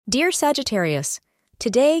Dear Sagittarius,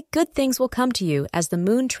 today good things will come to you as the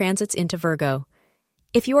moon transits into Virgo.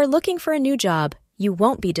 If you are looking for a new job, you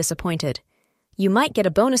won't be disappointed. You might get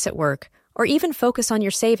a bonus at work or even focus on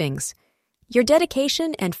your savings. Your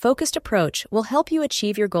dedication and focused approach will help you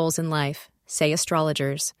achieve your goals in life, say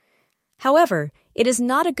astrologers. However, it is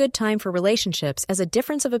not a good time for relationships as a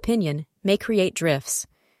difference of opinion may create drifts.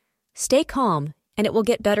 Stay calm, and it will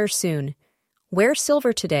get better soon. Wear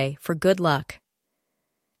silver today for good luck.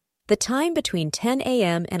 The time between 10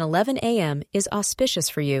 a.m. and 11 a.m. is auspicious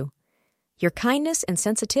for you. Your kindness and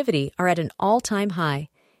sensitivity are at an all-time high,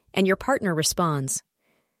 and your partner responds.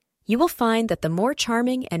 You will find that the more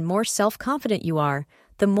charming and more self-confident you are,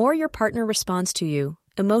 the more your partner responds to you,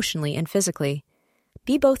 emotionally and physically.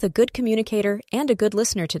 Be both a good communicator and a good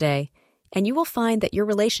listener today, and you will find that your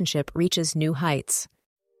relationship reaches new heights.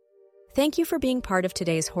 Thank you for being part of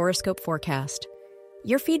today's horoscope forecast.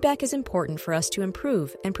 Your feedback is important for us to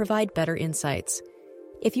improve and provide better insights.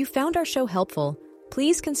 If you found our show helpful,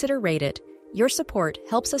 please consider rate it. Your support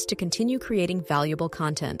helps us to continue creating valuable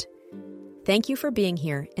content. Thank you for being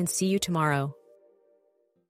here, and see you tomorrow.